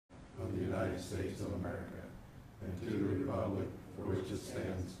United States of America, and to the republic for which it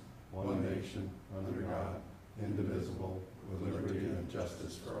stands, one nation, under God, indivisible, with liberty and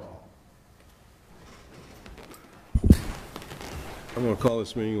justice for all. I'm going to call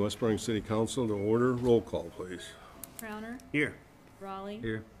this meeting of West Burlington City Council to order. Roll call, please. Crowner. Here. Raleigh.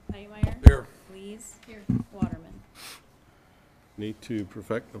 Here. Heitmeyer. Here. Lees. Here. Waterman. Need to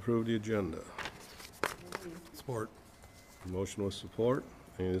perfect and approve the agenda. Support. Motion with support.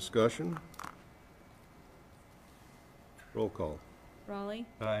 Any discussion? Roll call. Raleigh.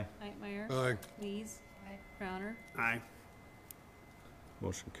 Aye. Heitmeyer. Aye. Lees. Crowner. Aye.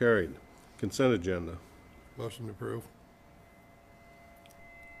 Motion carried. Consent agenda. Motion to approve.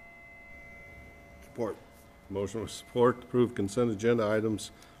 Support. Motion with support to approve consent agenda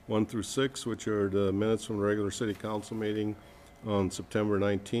items 1 through 6, which are the minutes from the regular city council meeting on September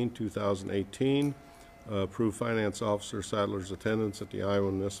 19, 2018. Approve finance officer Sadler's attendance at the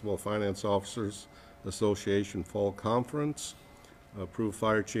Iowa Municipal Finance Officers Association Fall Conference. Approve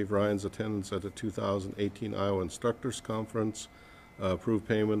fire chief Ryan's attendance at the 2018 Iowa Instructors Conference. Approve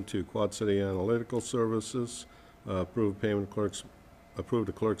payment to Quad City Analytical Services. Approve the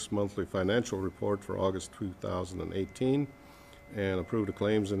clerk's monthly financial report for August 2018, and approve the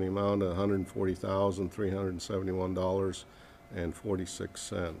claims in the amount of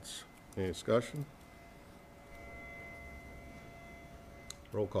 $140,371.46. Any discussion?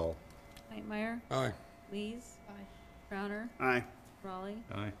 Roll call. Heitmeyer. Aye. Lees. Crowner. Aye. Raleigh.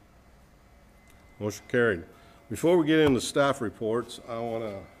 Aye. Motion carried. Before we get into staff reports, I want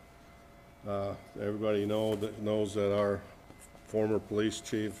to everybody knows that our former police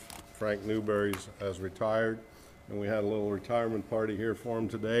chief, Frank Newberry, has retired, and we had a little retirement party here for him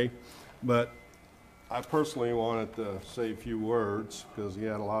today. But I personally wanted to say a few words because he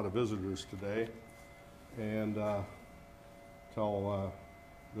had a lot of visitors today, and tell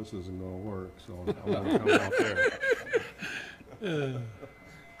this isn't going to work, so I'm going to come out there.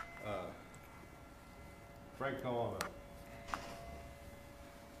 Frank, come on up.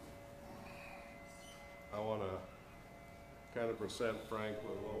 I want to kind of present Frank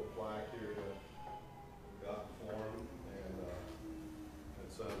with a little plaque here that we got for him, and it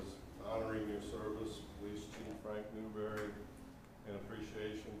says, "Honoring your service, Police Chief Frank Newberry, in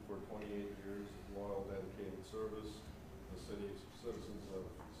appreciation for 28 years of loyal, dedicated service to the citizens of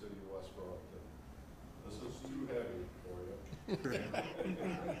the city of West Burlington." This is too heavy for you.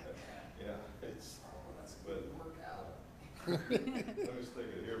 Yeah, it's, but let me stick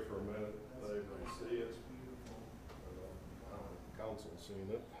it here for a minute, let everybody see it. Council seen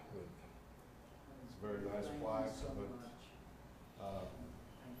it, but it's a very nice plaque, but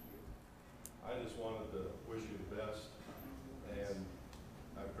I just wanted to wish you the best, and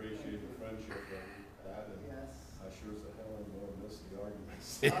I appreciate the friendship that we've had, and I sure as the hell am going to miss the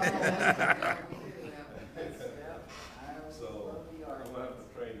arguments. So I'm going to have to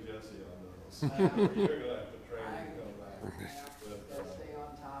train Jesse on those. You're going to have to train him to come back. But, stay on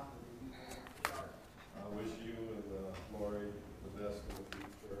top of the people. I wish you and Lori the best in the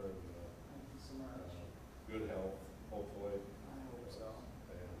future, and Thank you so much. good health, hopefully. I hope so.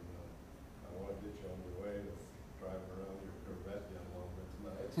 And I want to get you on your way to driving around your Corvette yet a little bit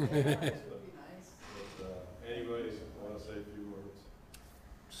tonight. That would be nice. But anybody want to say a few words?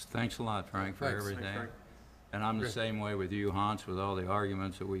 Thanks a lot, Frank, for Thanks. everything. Thanks, Frank. And I'm the same way with you, Hans, with all the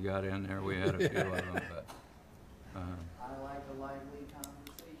arguments that we got in there. We had a few of them, but I like a lively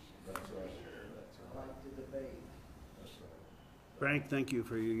conversation. That's right. That's I right. like to debate. That's right. Frank, thank you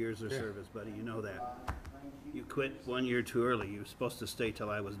for your years of service, buddy. You know that. Thank You quit 1 year too early. You were supposed to stay till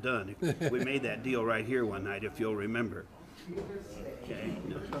I was done. We made that deal right here one night, if you'll remember. Okay.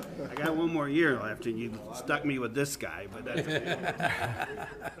 I got 1 more year left, and you stuck me with this guy, but that's okay.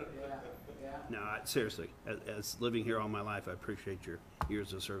 Yeah. No, seriously, as living here all my life, I appreciate your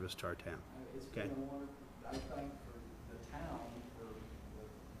years of service to our town. It's Okay. been a wonderful, I thank for the town for the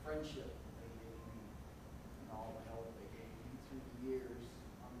friendship they gave me and all the help they gave me through the years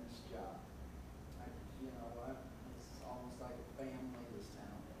on this job. It's almost like a family, this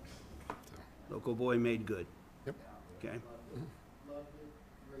town is. Local boy made good. Yep. Okay. Loved it,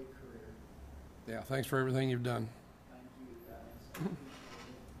 great career. Yeah, thanks for everything you've done. Thank you, guys.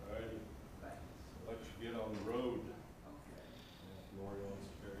 All right. Thanks. Let you get on the road. Okay. Lori wants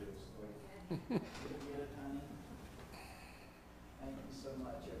to carry this thing. You get it, honey? Thank you so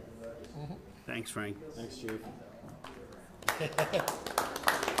much, everybody. Thanks, Frank. Thanks, Chief.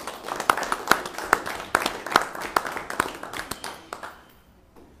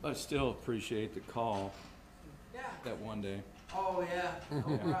 I still appreciate the call Yeah. that one day. Oh, yeah, no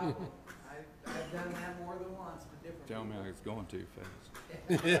problem. I've done that more than once, but different. Tell me I was going too fast.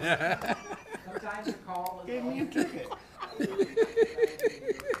 time to call. Gave me a ticket.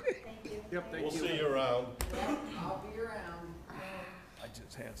 Yep, thank We'll see you around. I'll be around. I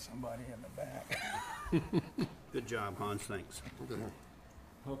just had somebody in the back. Good job, Hans, thanks.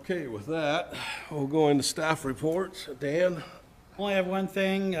 Okay, with that, we'll go into staff reports. Dan? Only have one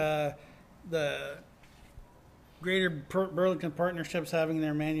thing, the Greater Burlington Partnership's having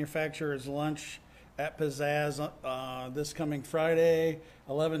their manufacturers lunch at Pizzazz, this coming Friday,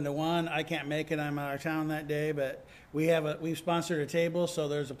 11 to 1. I can't make it, I'm out of town that day, but we've sponsored a table, so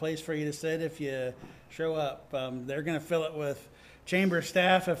there's a place for you to sit if you show up. They're gonna fill it with chamber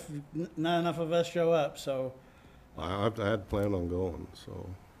staff if not enough of us show up, so I had planned on going, so.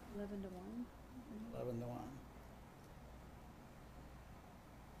 11 to 1. 11 to 1.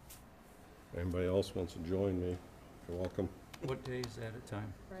 Anybody else wants to join me, you're welcome. What day is that at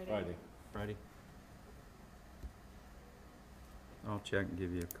time? Friday. Friday? I'll check and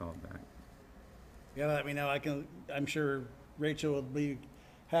give you a call back. Yeah, let me know. I'm sure Rachel would be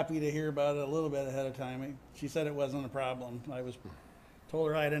happy to hear about it a little bit ahead of time. She said it wasn't a problem. Told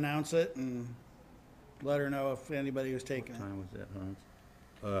her I'd announce it and let her know if anybody was taking What it. time was that, Hans?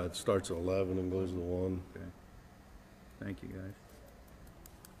 It starts at 11 and goes to 1. Okay. Thank you, guys.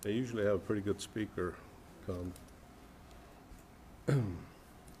 They usually have a pretty good speaker come.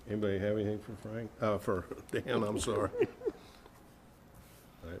 Anybody have anything for Frank? For Dan, I'm sorry.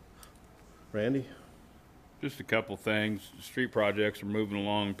 All right. Randy? Just a couple things. The street projects are moving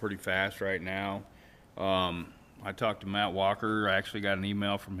along pretty fast right now. I talked to Matt Walker. I actually got an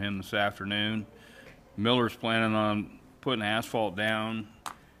email from him this afternoon. Miller's planning on putting asphalt down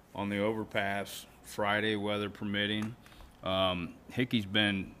on the overpass Friday, weather permitting. Hickey's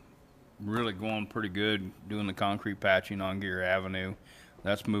been really going pretty good doing the concrete patching on Gear Avenue.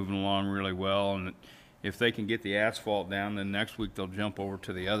 That's moving along really well, and if they can get the asphalt down, then next week they'll jump over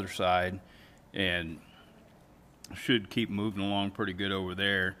to the other side and should keep moving along pretty good over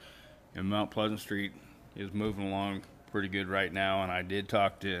there. And Mount Pleasant Street is moving along pretty good right now, and I did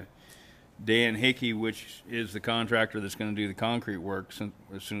talk to Dan Hickey, which is the contractor that's going to do the concrete work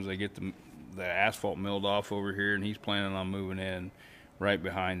as soon as they get the asphalt milled off over here, and he's planning on moving in right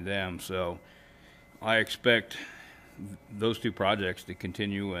behind them. So I expect those two projects to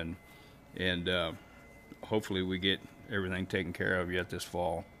continue, and hopefully we get everything taken care of yet this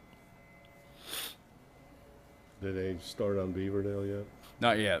fall. Did they start on Beaverdale yet?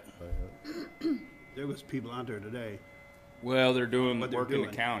 Not yet. Not yet. There was people out there today. Well, they're doing What they're work in the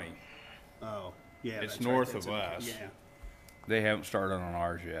doing. county. Oh, yeah. It's that's right. north That's of in- us. Yeah, They haven't started on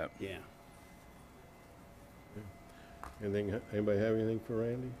ours yet. yeah. Anybody have anything for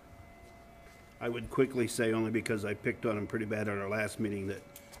Randy? I would quickly say, only because I picked on him pretty bad at our last meeting, that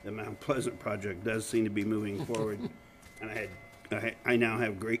the Mount Pleasant project does seem to be moving forward. And I now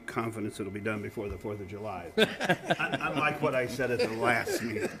have great confidence it'll be done before the 4th of July. Unlike what I said at the last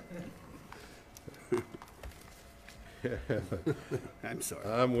meeting. I'm sorry.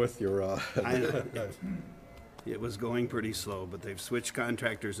 I'm with you, Rod. I know. It was going pretty slow, but they've switched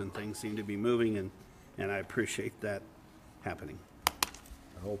contractors and things seem to be moving, and I appreciate that happening.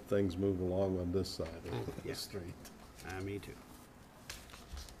 I hope things move along on this side of Yeah. the street. Me too.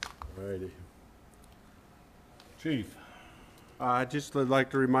 All righty. Chief? I'd just like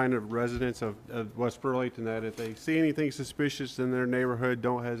to remind the residents of West Burlington that if they see anything suspicious in their neighborhood,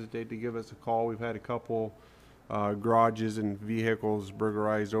 don't hesitate to give us a call. We've had a couple garages and vehicles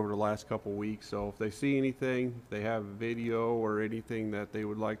burglarized over the last couple weeks. So if they see anything, they have video or anything that they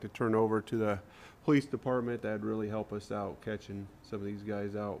would like to turn over to the police department, that'd really help us out catching some of these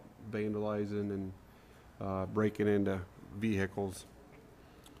guys out vandalizing and breaking into vehicles.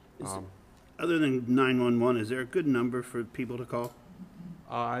 Other than 911, is there a good number for people to call?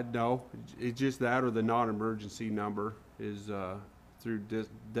 No, it's just that or the non-emergency number is through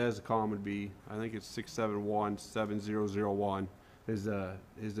DESCOM would be, I think it's 671-7001 is the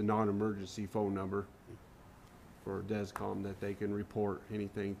non-emergency phone number for DESCOM that they can report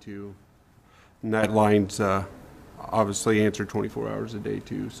anything to. And that line's obviously answered 24 hours a day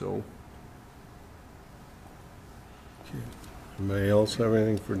too, so. Anybody else have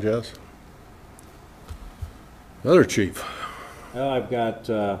anything for Jess? Another chief. I've got,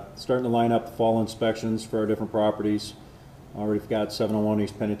 starting to line up the fall inspections for our different properties. Already got 701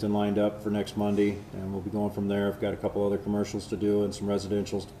 East Pennington lined up for next Monday, and we'll be going from there. I've got a couple other commercials to do and some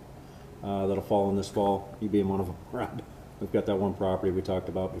residentials that'll fall in this fall, you being one of them. Right. We've got that one property we talked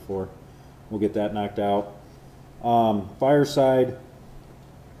about before. We'll get that knocked out. Fire side,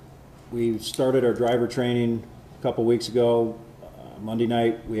 we started our driver training a couple weeks ago. Monday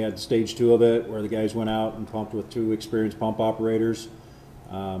night, we had stage 2 of it, where the guys went out and pumped with 2 experienced pump operators.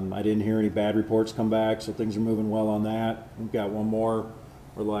 I didn't hear any bad reports come back, so things are moving well on that. We've got one more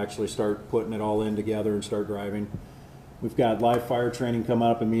where they'll actually start putting it all in together and start driving. We've got live fire training coming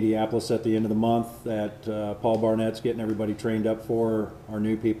up in Mediapolis at the end of the month that Paul Barnett's getting everybody trained up for, our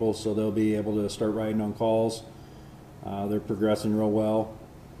new people, so they'll be able to start riding on calls. They're progressing real well.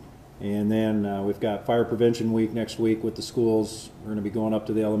 And then we've got Fire Prevention Week next week with the schools. We're going to be going up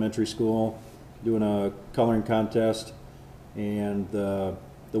to the elementary school, doing a coloring contest, and the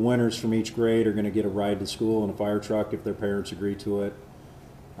winners from each grade are going to get a ride to school in a fire truck if their parents agree to it.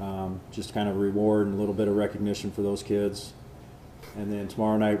 Just kind of a reward and a little bit of recognition for those kids. And then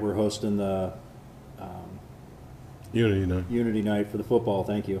tomorrow night we're hosting the Unity Night for the football.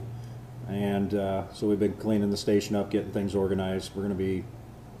 Thank you. And so we've been cleaning the station up, getting things organized. We're going to be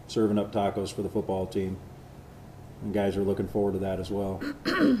serving up tacos for the football team. And guys are looking forward to that as well.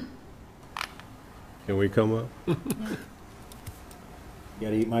 Can we come up? Got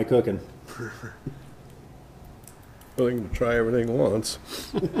to eat my cooking. Willing to try everything once.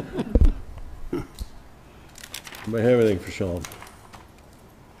 Anybody have anything for Sean?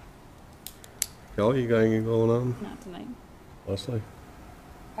 Kelly, you got anything going on? Not tonight. Leslie?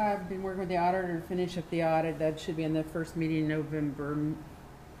 I've been working with the auditor to finish up the audit. That should be in the first meeting in November,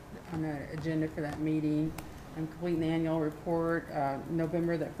 on the agenda for that meeting. I'm completing the annual report.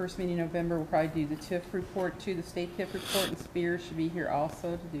 November, that first meeting in November, we'll probably do the TIF report too, the state TIF report, and Spears should be here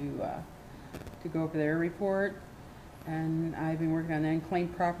also to do, to go over their report. And I've been working on the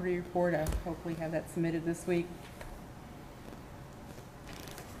unclaimed property report. I'll hopefully have that submitted this week.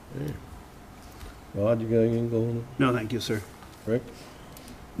 Okay. Rod, you got anything going on? No, thank you, sir. Rick?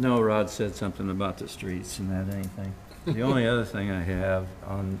 No, Rod said something about the streets and that anything. The only other thing I have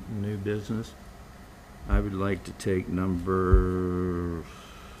on new business, I would like to take number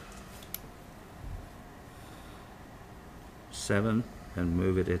 7 and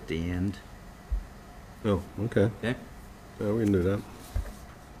move it at the end. Oh, okay. Okay? Yeah, we can do that.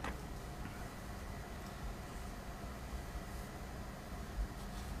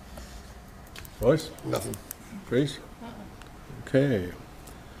 Royce? Nothing. Grace? Okay.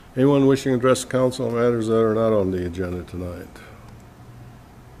 Anyone wishing to address the council on matters that are not on the agenda tonight?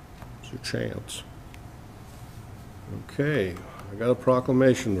 It's your chance. Okay, I got a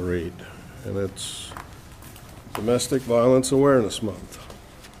proclamation to read, and it's Domestic Violence Awareness Month.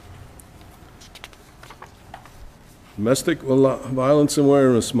 Domestic Violence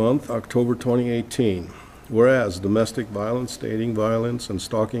Awareness Month, October 2018. Whereas domestic violence, dating violence, and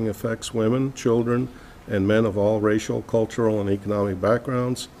stalking affects women, children, and men of all racial, cultural, and economic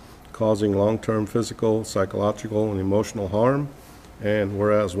backgrounds, causing long-term physical, psychological, and emotional harm. And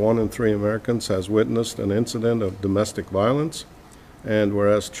whereas 1 in 3 Americans has witnessed an incident of domestic violence, and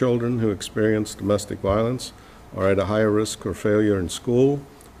whereas children who experience domestic violence are at a higher risk for failure in school,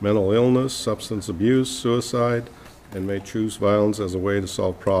 mental illness, substance abuse, suicide, and may choose violence as a way to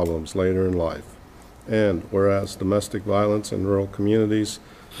solve problems later in life. And whereas domestic violence in rural communities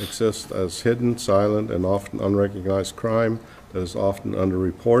exists as hidden, silent, and often unrecognized crime that is often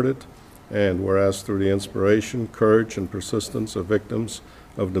underreported, and whereas through the inspiration, courage, and persistence of victims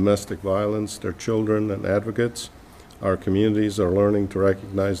of domestic violence, their children, and advocates, our communities are learning to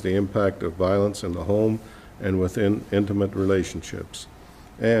recognize the impact of violence in the home and within intimate relationships.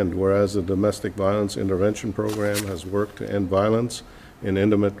 And whereas the Domestic Violence Intervention Program has worked to end violence in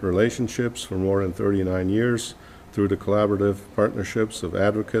intimate relationships for more than 39 years through the collaborative partnerships of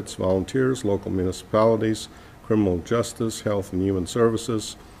advocates, volunteers, local municipalities, criminal justice, health and human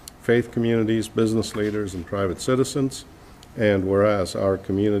services, faith communities, business leaders, and private citizens. And whereas our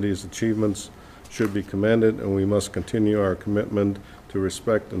community's achievements should be commended, and we must continue our commitment to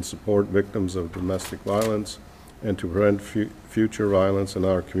respect and support victims of domestic violence and to prevent future violence in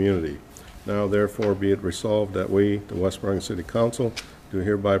our community. Now, therefore, be it resolved that we, the West Burlington City Council, do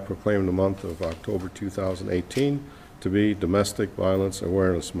hereby proclaim the month of October 2018 to be Domestic Violence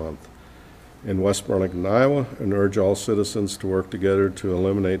Awareness Month in West Burlington, Iowa, and urge all citizens to work together to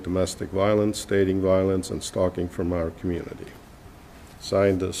eliminate domestic violence, dating violence, and stalking from our community.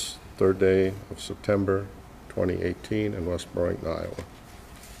 Signed this 3rd day of September 2018 in West Burlington, Iowa.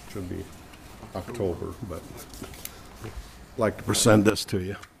 Should be October, but I'd like to present this to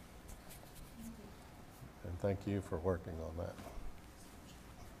you. And thank you for working on that.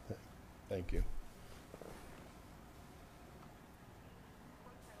 Thank you.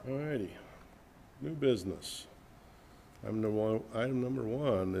 All righty. New business. Item number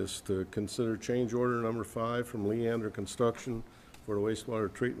one is to consider change order number 5 from Leander Construction for the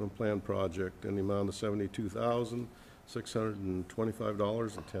wastewater treatment plant project in the amount of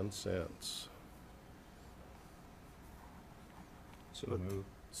 $72,625.10. So move.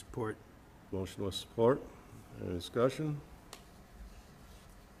 Support. Motion with support. Any discussion?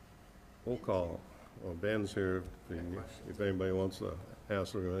 Roll call. Well, Ben's here if anybody wants to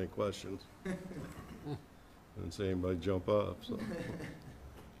ask him any questions. Didn't see anybody jump up, so.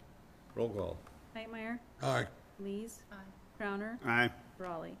 Roll call. Knightmeyer, Aye. Lees. Crowner, Aye.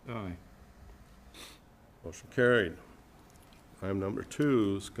 Raleigh. Aye. Motion carried. Item number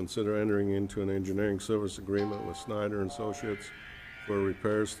 2 is consider entering into an engineering service agreement with Snyder and Associates for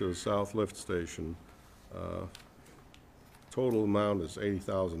repairs to the south lift station. Total amount is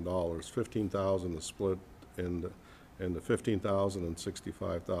 $80,000. $15,000 is split into $15,000 and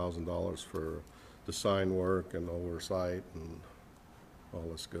 $65,000 for design work and oversight and all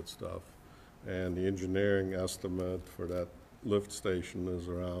this good stuff. And the engineering estimate for that lift station is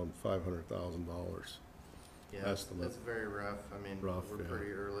around $500,000. Yeah, estimate. that's very rough. I mean, Rough, we're yeah.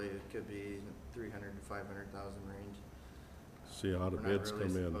 pretty early. It could be 300 to 500,000 range. See how the We're bids not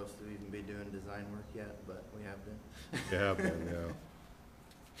come really in. supposed to even be doing design work yet, but we have been. You have been, yeah.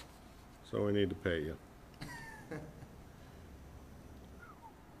 So we need to pay you.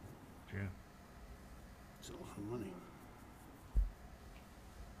 Yeah. It's a lot of money.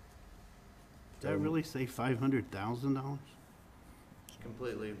 Did that really say $500,000?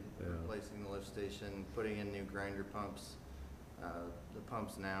 Completely Yeah. replacing the lift station, putting in new grinder pumps. The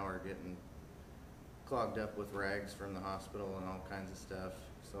pumps now are getting clogged up with rags from the hospital and all kinds of stuff.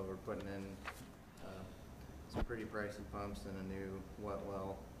 So we're putting in some pretty pricey pumps and a new wet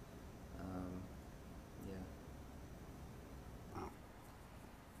well. Yeah.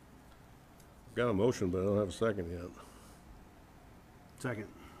 Got a motion, but I don't have a second yet. Second.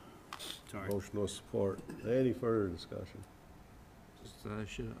 Sorry. Motion with support. Any further discussion? Just, I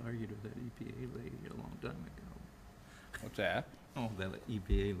should have argued with that EPA lady a long time ago. What's that? Oh, that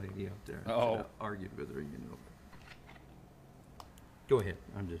EPA lady out there. I Oh. should have argued with her, you know. Go ahead,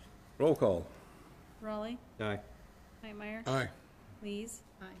 I'm just. Roll call. Raleigh. Aye. Knightmeyer, Aye. Lees.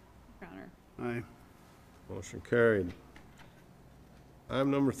 Crowner. Aye. Motion carried.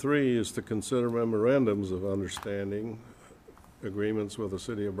 Item number 3 is to consider memorandums of understanding agreements with the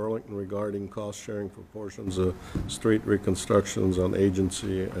city of Burlington regarding cost-sharing for portions of street reconstructions on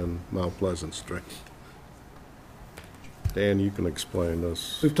Agency and Mount Pleasant Street. Dan, you can explain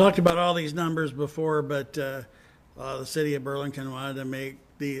this. We've talked about all these numbers before, but the city of Burlington wanted to make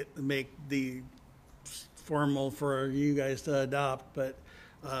the formal for you guys to adopt, but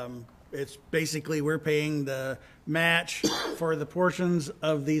it's basically we're paying the match for the portions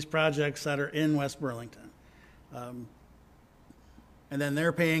of these projects that are in West Burlington. And then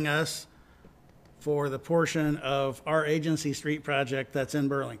they're paying us for the portion of our Agency Street project that's in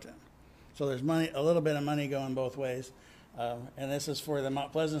Burlington. So there's money, a little bit of money going both ways. And this is for the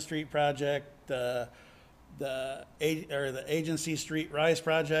Mount Pleasant Street project, the Agency Street Rise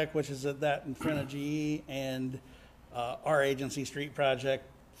project, which is at that in front of GE, and our Agency Street project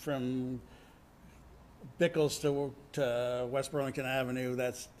from Bickles to West Burlington Avenue,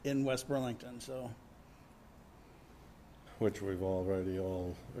 that's in West Burlington, so. Which we've already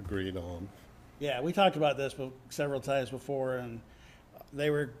all agreed on. Yeah, we talked about this several times before, and I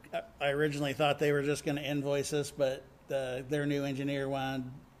originally thought they were just gonna invoice us, but their new engineer wanted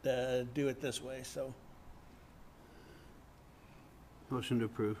to do it this way, so. Motion to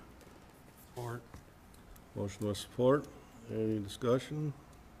approve. Support. Motion with support. Any discussion?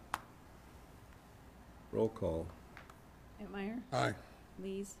 Roll call. Knightmeyer, Aye.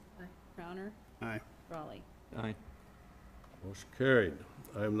 Lees. Crowner, Aye. Raleigh. Aye. Motion carried.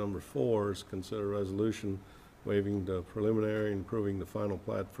 Item number 4 is consider resolution waiving the preliminary and approving the final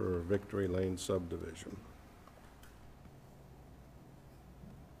plat for Victory Lane subdivision.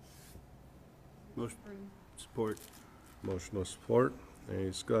 Motion. Support. Motion with support. Any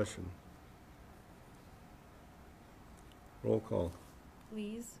discussion? Roll call.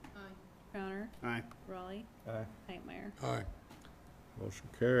 Lees. Crowner, Aye. Raleigh. Aye. Knightmeyer. Aye. Motion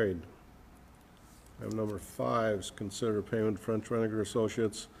carried. Item number 5 is consider payment to French Reniger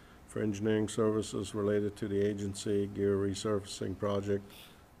Associates for engineering services related to the agency gear resurfacing project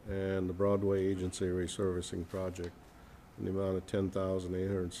and the Broadway Agency resurfacing project in the amount of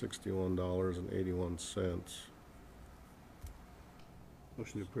 $10,861.81.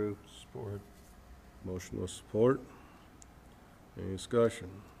 Motion to approve. Support. Motion with support. Any discussion?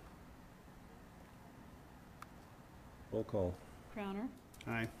 Roll call. Crowner,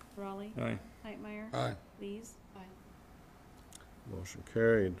 Aye. Raleigh. Aye. Knightmeyer. Aye. Lees. Motion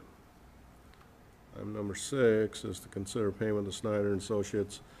carried. Item number 6 is to consider payment to Snyder and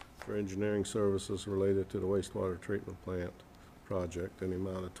Associates for engineering services related to the wastewater treatment plant project in the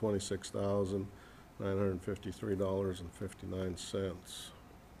amount of $26,933.75. $953.59. So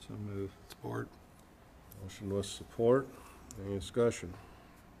move. Support. Motion with support. Any discussion?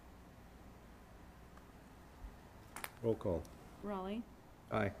 Roll call. Raleigh.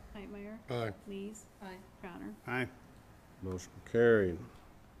 Aye. Hightmeyer. Aye. Lees. Crowner. Aye. Motion carried.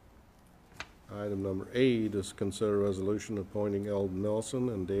 Item number 8 is consider resolution appointing Eldon Nelson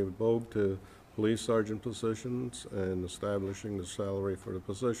and David Bogue to police sergeant positions and establishing the salary for the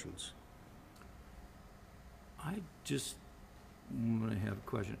positions. I just want to have a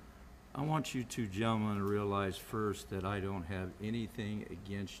question. I want you two gentlemen to realize first that I don't have anything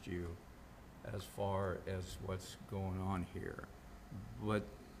against you as far as what's going on here. But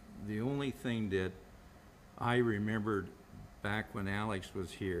the only thing that I remembered back when Alex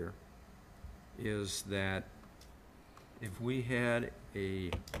was here is that if we had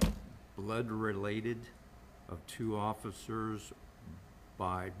a blood related of two officers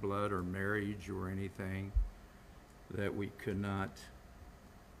by blood or marriage or anything, that we could not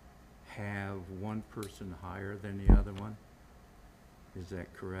have one person higher than the other one. Is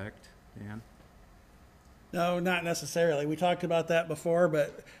that correct, Dan? No, not necessarily. We talked about that before,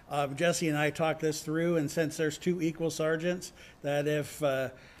 but Jesse and I talked this through, and since there's two equal sergeants, that if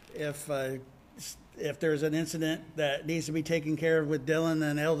there's an incident that needs to be taken care of with Dylan,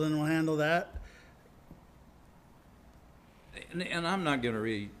 then Eldon will handle that. And I'm not going to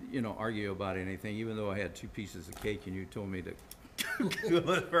really, argue about anything, even though I had two pieces of cake and you told me to do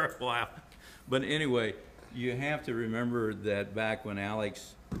it for a while. But anyway, you have to remember that back when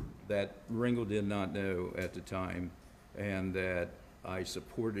Alex, that Ringo did not know at the time, and that I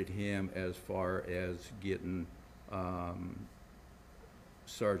supported him as far as getting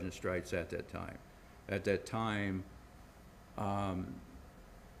sergeant stripes at that time. At that time, I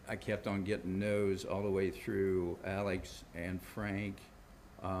kept on getting no's all the way through Alex and Frank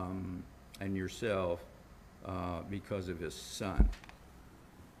and yourself because of his son.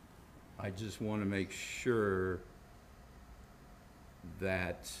 I just want to make sure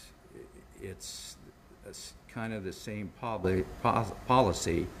that it's kind of the same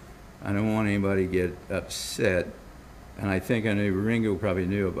policy. I don't want anybody to get upset, and I think I knew Ringo probably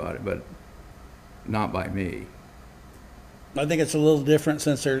knew about it, but not by me. I think it's a little different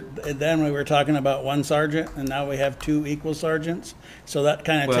since then we were talking about one sergeant, and now we have two equal sergeants. So that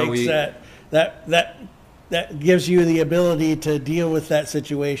kind of takes that gives you the ability to deal with that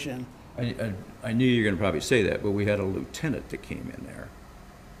situation. I knew you were going to probably say that, but we had a lieutenant that came in there.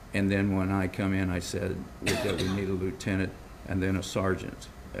 And then when I come in, I said that we need a lieutenant and then a sergeant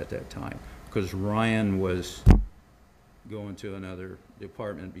at that time. Because Ryan was going to another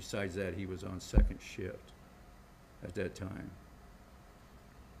department. Besides that, he was on second shift at that time.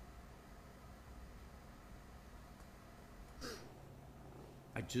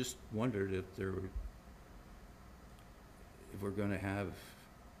 I just wondered if we're going to have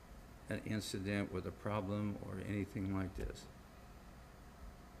an incident with a problem or anything like this.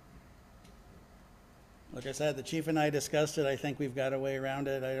 Like I said, the chief and I discussed it. I think we've got a way around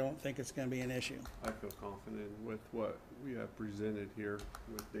it. I don't think it's going to be an issue. I feel confident with what we have presented here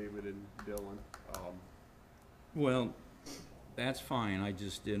with David and Dylan. Well, that's fine. I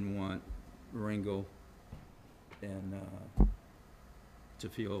just didn't want Ringo and to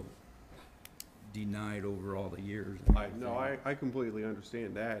feel denied over all the years. I completely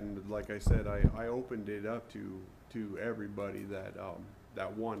understand that, and like I said, I opened it up to everybody that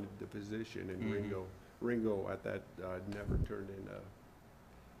that wanted the position, and Ringo at that never turned in a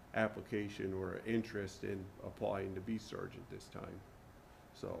application or interest in applying to be sergeant this time.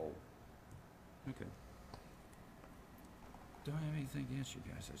 So. Okay. Don't have anything against you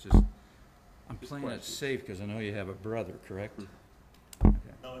guys. I'm playing it safe because I know you have a brother, correct?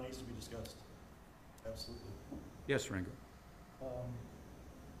 Okay. No, it needs to be discussed. Absolutely. Yes, Ringo. I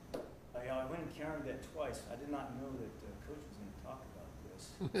went and counted that twice. I did not know that Coach was going to talk about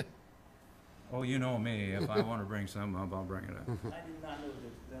this. Oh, you know me. If I want to bring something up, I'll bring it up. I did not know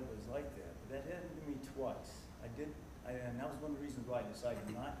that was like that, but that happened to me twice. And that was one of the reasons why I decided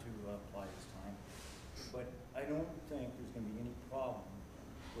not to apply this time. But I don't think there's going to be any problem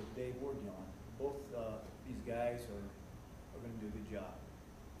with Dave or John. Both these guys are going to do a good job.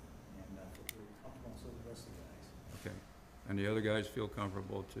 And I feel very comfortable, and so the rest of the guys. Okay. And the other guys feel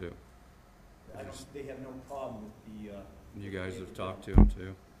comfortable too? They have no problem with the... You guys have talked to them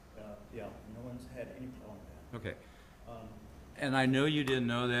too? Yeah, no one's had any problem with that. Okay. And I know you didn't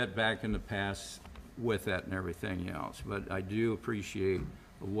know that back in the past with that and everything else, but I do appreciate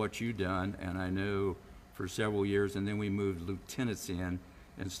what you've done, and I know for several years, and then we moved lieutenants in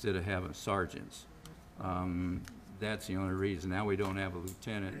instead of having sergeants. That's the only reason. Now we don't have a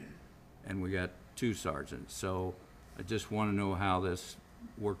lieutenant, and we got two sergeants. So I just want to know how this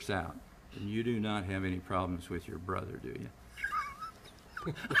works out. And you do not have any problems with your brother, do you?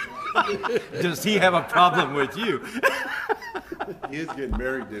 Does he have a problem with you? He is getting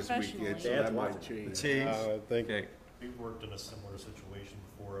married this Professionally. weekend, so that might change. I think, Okay. We've worked in a similar situation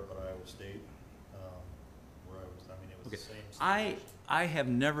before up at Iowa State, where it was the same situation. I have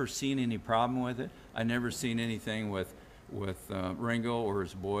never seen any problem with it. I never seen anything with Ringo or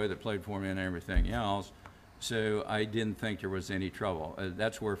his boy that played for me and everything else. So I didn't think there was any trouble.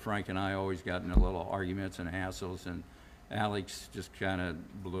 That's where Frank and I always got into little arguments and hassles, and Alex just kind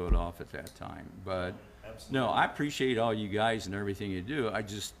of blew it off at that time. But no, I appreciate all you guys and everything you do. I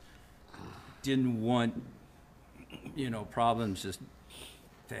just didn't want, problems just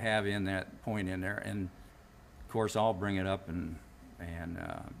to have in that point in there. And of course, I'll bring it up and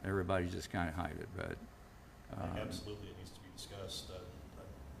everybody just kind of hide it. But Absolutely, it needs to be discussed.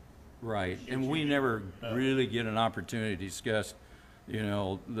 right, and we never really get an opportunity to discuss,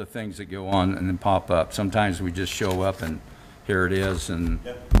 the things that go on and then pop up. Sometimes we just show up and here it is, and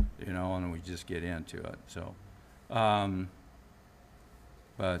and we just get into it. So,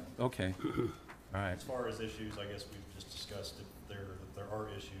 but okay, all right. As far as issues, I guess we've just discussed if there are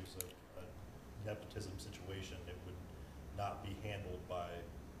issues of a nepotism situation, it would not be handled by,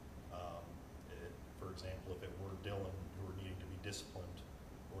 for example, if it were Dylan who were needing to be disciplined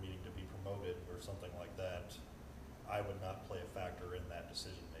or needing to be promoted or something like that, I would not play a factor in that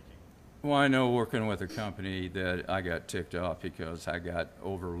decision making. Well, I know working with a company that I got ticked off because I got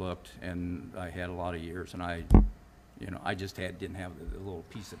overlooked and I had a lot of years, and I just didn't have the little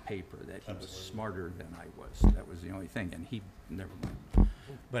piece of paper that he was smarter than I was. That was the only thing, and he never mind.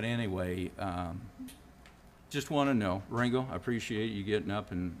 But anyway, just want to know, Ringo, I appreciate you getting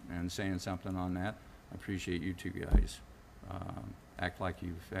up and saying something on that. I appreciate you two guys. Act like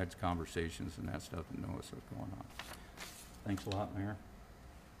you've had conversations and that stuff and know what's going on. Thanks a lot, Mayor.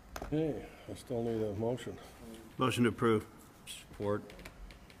 okay, I still need a motion. Motion to approve. Support.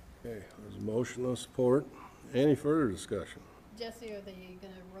 Okay, there's a motion of support. Any further discussion? Jesse, are they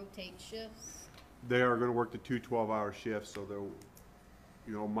gonna rotate shifts? They are gonna work the 2 12-hour shifts, so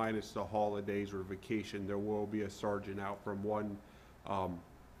they'll, minus the holidays or vacation, there will be a sergeant out from one,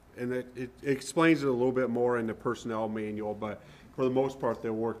 and it explains it a little bit more in the personnel manual, but for the most part,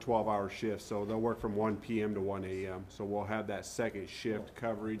 they'll work 12-hour shifts, so they'll work from 1 p.m. to 1 a.m. So we'll have that second shift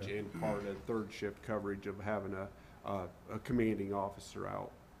coverage and part of the third shift coverage of having a commanding officer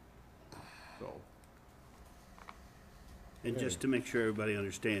out, so. And just to make sure everybody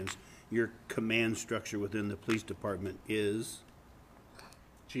understands, your command structure within the police department is?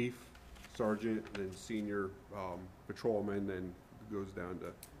 Chief, sergeant, then senior patrolman, then goes down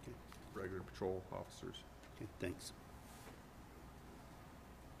to regular patrol officers. Okay, thanks.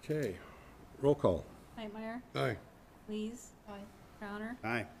 Okay, roll call. Hightmeyer, Aye. Lees. Aye. Crowner,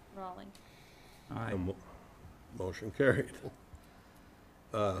 Aye. Raleigh. Aye. Motion carried.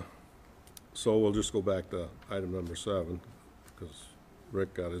 So we'll just go back to item number 7, because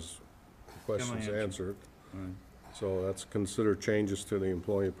Rick got his questions Come on, answered. Aye. So that's consider changes to the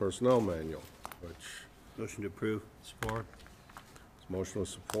employee personnel manual, which Motion to approve. Support. is motion with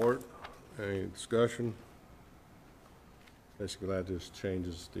support. Any discussion? Basically, that just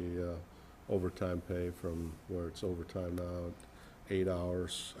changes the overtime pay from where it's overtime now at 8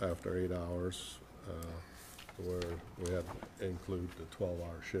 hours, after 8 hours, to where we have to include the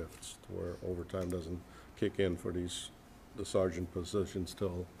 12-hour shifts, to where overtime doesn't kick in for the sergeant positions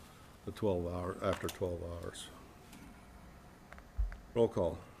till the 12 hour, after 12 hours. Roll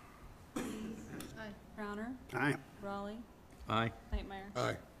call. Aye. Crowner, Aye. Raleigh. Aye. Hightmeyer.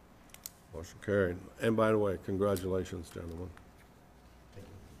 Aye. Motion carried. And by the way, congratulations, gentlemen.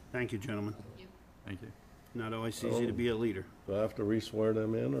 Thank you, gentlemen. Thank you. Not always easy to be a leader. Do I have to re-swear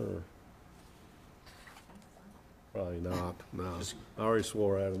them in, or? Probably not, no. I already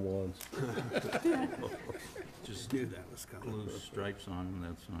swore at them once. Just Knew that was coming. blue stripes on them,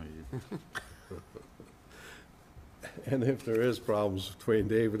 that's not you. And if there is problems between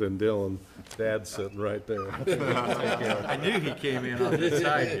David and Dylan, Dad's sitting right there. I knew he came in on this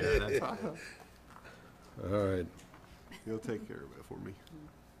side here, that's all. All right. He'll take care of it for me.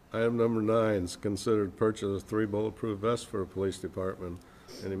 Item number 9 is considered purchase of 3 bulletproof vests for the police department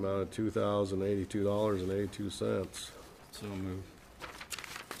in the amount of $2,082.82. So move.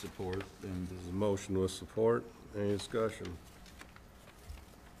 Support, and There's a motion with support. Any discussion?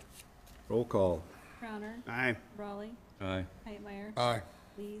 Roll call. Crowner, Aye. Raleigh. aye. Hightmeyer. Aye.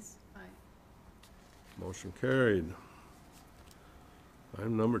 Lees. Aye. Motion carried.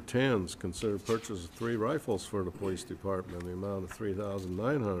 Item number 10 is consider purchase of 3 rifles for the police department in the amount of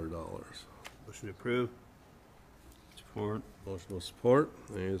 $3,900. Motion approved. Support. Motion with support.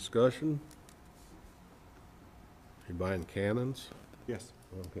 Any discussion? You buying cannons? Yes.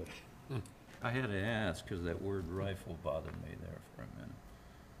 Okay. I had to ask, because that word rifle bothered me there for a minute.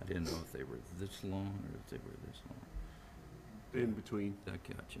 I didn't know if they were this long or if they were this long. In between. I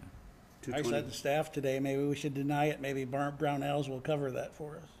gotcha. I said to staff today, maybe we should deny it, maybe Brownells will cover that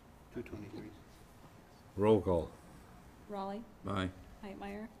for us. 223. Roll call. Raleigh. Aye.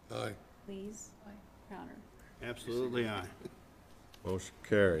 Hightmeyer. Aye. Lees. Crowner. Absolutely aye. Motion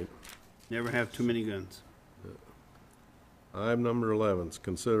carried. Never have too many guns. Item number 11 is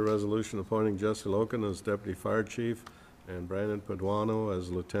consider resolution appointing Jesse Loken as deputy fire chief and Brandon Paduano as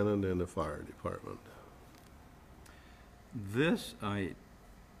lieutenant in the fire department. This I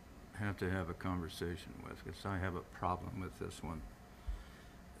have to have a conversation with, because I have a problem with this one.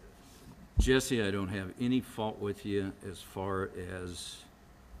 Jesse, I don't have any fault with you as far as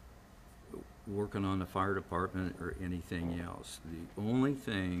working on the fire department or anything else. The only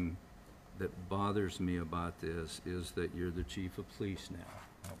thing that bothers me about this is that you're the chief of police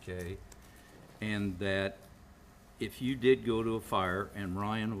now, okay? And that if you did go to a fire and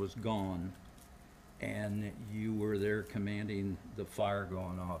Ryan was gone and you were there commanding the fire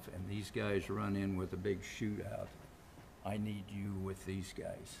going off and these guys run in with a big shootout, I need you with these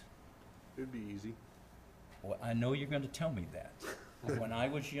guys. It'd be easy. Well, I know you're gonna tell me that. When I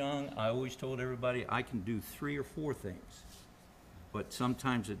was young, I always told everybody I can do 3 or 4 things, but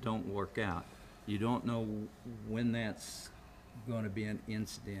sometimes it don't work out. You don't know when that's gonna be an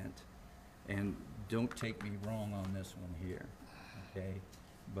incident, and don't take me wrong on this one here, okay?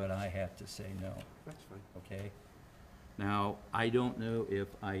 But I have to say no. That's fine. Okay? Now, I don't know if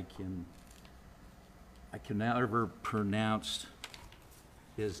I can never pronounce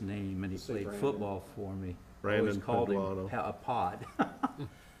his name, and he Say played Brandon. football for me. Brandon Always called him Paduano. a pod.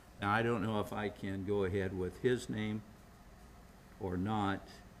 Now, I don't know if I can go ahead with his name or not,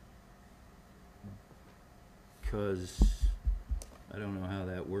 because I don't know how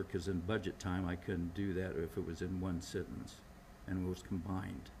that worked, because in budget time, I couldn't do that if it was in one sentence and it was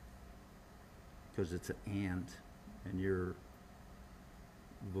combined. Because it's an and you're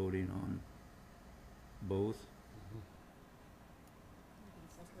voting on both.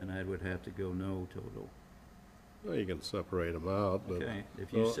 And I would have to go no total. Well, you can separate them out, but. Okay,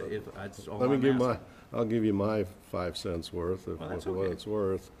 if you say, if, that's all Let me I'm give asking. I'll give you my 5 cents worth of Well, that's what okay. it's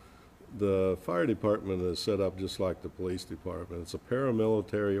worth. The fire department is set up just like the police department. It's a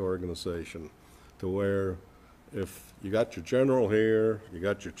paramilitary organization to where if you got your general here, you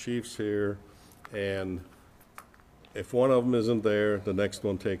got your chiefs here, and if one of them isn't there, the next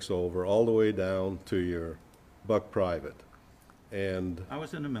one takes over, all the way down to your buck private. And I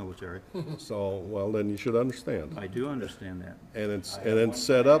was in the military. so, well, then you should understand. I do understand that. And it's, I and have it's one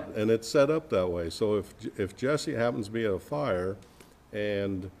set up, plan. and it's set up that way. So if Jesse happens to be at a fire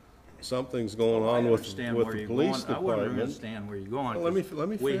and something's going I on with understand the where you're police going. I wouldn't department. understand where you're going. Well, let me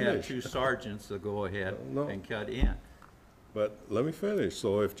 'cause We have finish. 2 sergeants that go ahead No. and cut in. But let me finish.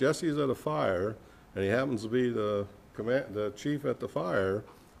 So if Jesse's at a fire and he happens to be the chief at the fire,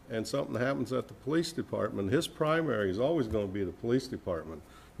 and something happens at the police department, his primary is always gonna be the police department.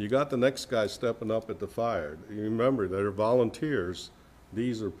 You got the next guy stepping up at the fire. You remember, they're volunteers.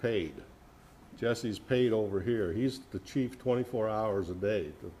 These are paid. Jesse's paid over here. He's the chief 24 hours a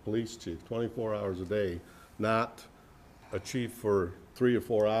day, the police chief, 24 hours a day, not a chief for 3 or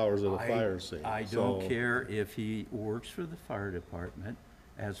 4 hours at a fire scene. I don't care if he works for the fire department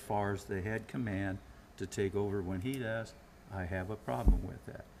as far as the head command to take over when he does. I have a problem with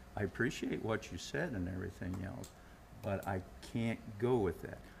that. I appreciate what you said and everything else, but I can't go with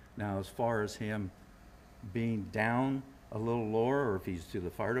that. Now, as far as him being down a little lower, or if he's to the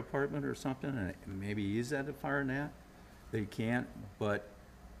fire department or something, and maybe he's at a fire net, they can't, but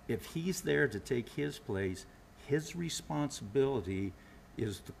if he's there to take his place, his responsibility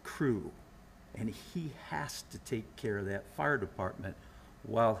is the crew, and he has to take care of that fire department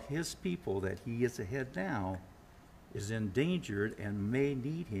while his people that he is ahead now is endangered and may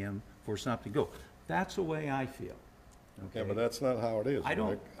need him for something to go. That's the way I feel. Yeah, Okay? but that's not how it is, I don't,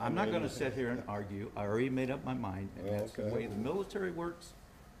 Rick. I'm not mean, gonna sit here and argue. I already made up my mind, and that's the Okay. way the military works.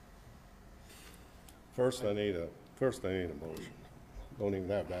 First I need a motion. Don't even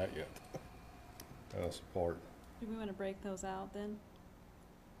have that yet. Support. Do we want to break those out then?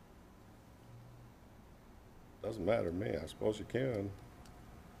 Doesn't matter to me. I suppose you can.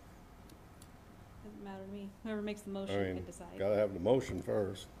 Doesn't matter to me. Whoever makes the I motion mean, can decide. gotta have the motion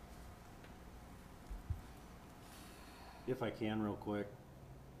first. If I can, real quick.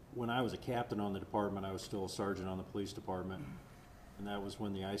 When I was a captain on the department, I was still a sergeant on the police department. And that was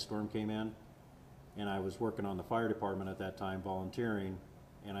when the ice storm came in. and I was working on the fire department at that time, volunteering,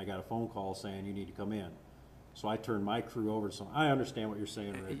 and I got a phone call saying you need to come in. So I turned my crew over, so I understand what you're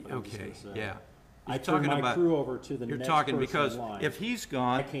saying, Rick, but I'm just Okay, gonna say. yeah. I You're turned talking my about- crew over to the You're next talking person because in line. if he's I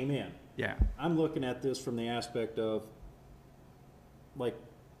gone, came in. yeah, I'm looking at this from the aspect of, like,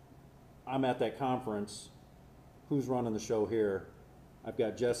 I'm at that conference, who's running the show here? I've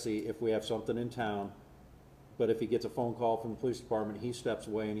got Jesse, if we have something in town, but if he gets a phone call from the police department, he steps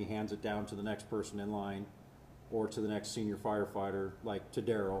away and he hands it down to the next person in line, or to the next senior firefighter, like to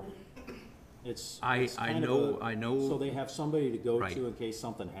Daryl. It's I kind of know- a- I know- So they have somebody to go Right. to in case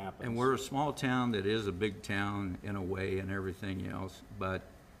something happens. and we're a small town that is a big town in a way and everything else, but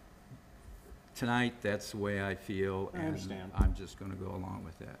tonight, that's the way I feel. I and understand. I'm just gonna go along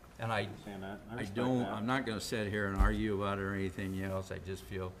with that. And I Understand that. I I respect don't, that. I'm not gonna sit here and argue about it or anything else. I just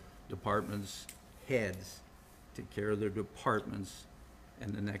feel departments' heads take care of their departments,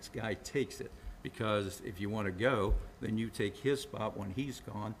 and the next guy takes it. Because if you wanna go, then you take his spot when he's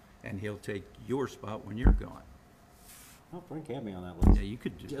gone, and he'll take your spot when you're gone. Oh, Frank had me on that list. Yeah, you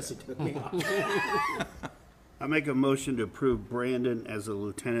could do Jesse that. took me off. I make a motion to approve Brandon as a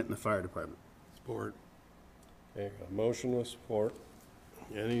lieutenant in the fire department. Support. Okay, got a motion with support.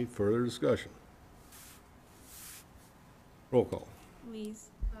 Any further discussion? Roll call. Lees.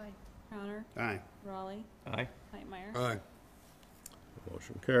 Aye. Crowner. Aye. Raleigh. Aye. Knightmeyer. Aye.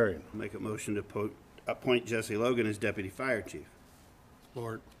 Motion carried. Make a motion to appoint Jesse Logan as deputy fire chief.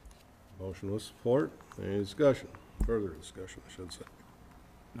 Support. Motion with support. Any discussion? Further discussion, I should say.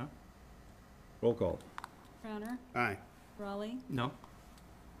 No? Roll call. Crowner. Aye. Raleigh. No?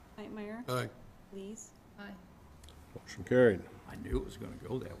 Knightmeyer. Aye. Lees. Aye. Motion carried. I knew it was gonna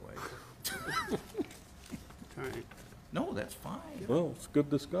go that way. All right. No, that's fine. Well, it's good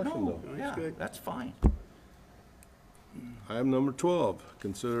discussion, No, though. yeah, good. that's fine. Item number 12,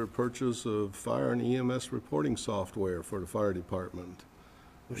 consider purchase of fire and EMS reporting software for the fire department.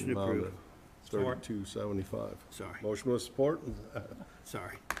 Motion to Amount approve. of $32.75. Sorry. Motion with support.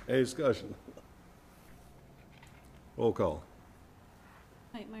 Sorry. Any discussion? Roll call.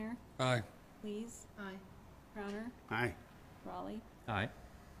 Knightmeyer. Aye. Lees. Aye. Crowner. Aye. Raleigh. Aye.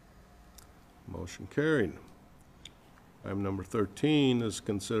 Motion carried. Item number 13 is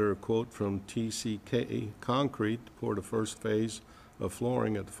consider a quote from TCK Concrete to pour the first phase of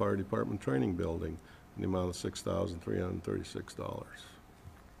flooring at the fire department training building in the amount of $6,336.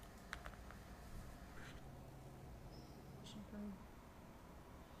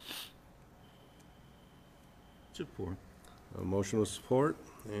 Support. A motion with support.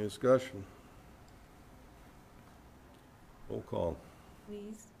 Any discussion? Roll call.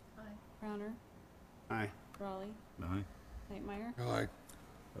 Lees. Aye. Crowner. Aye. Raleigh. Aye. Knightmeyer. Aye.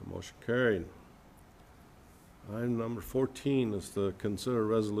 Motion carried. Item number 14 is to consider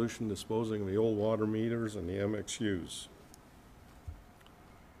resolution disposing of the old water meters and the MXUs.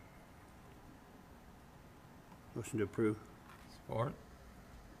 Motion to approve. Support.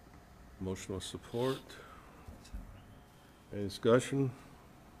 Motion with support. Any discussion?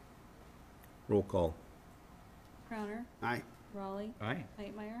 Roll call. Crowner. Aye. Raleigh. Aye.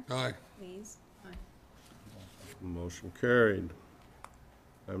 Knightmeyer. Aye. Lees. Aye. Motion carried.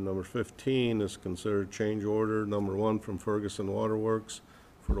 Item number 15 is considered change order number 1 from Ferguson Waterworks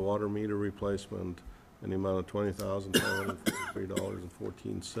for the water meter replacement in the amount of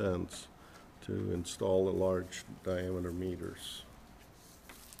 $20,543.14 to install the large diameter meters.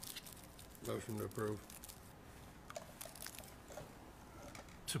 Motion to approve.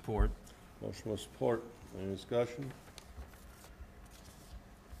 Support. Motion with support. Any discussion?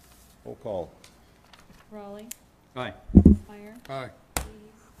 Roll call. Raleigh. Aye. Meyer. Aye.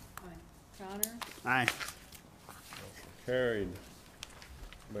 Lees. Aye. Crowner. Aye. Carried.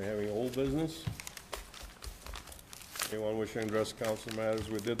 Anybody having old business? Anyone wishing to address council matters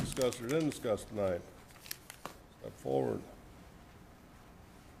we did discuss or didn't discuss tonight? Step forward.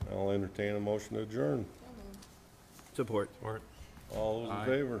 I'll entertain a motion to adjourn. Support. All those in Aye.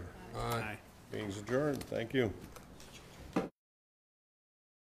 favor? Aye. Meeting's adjourned. Thank you.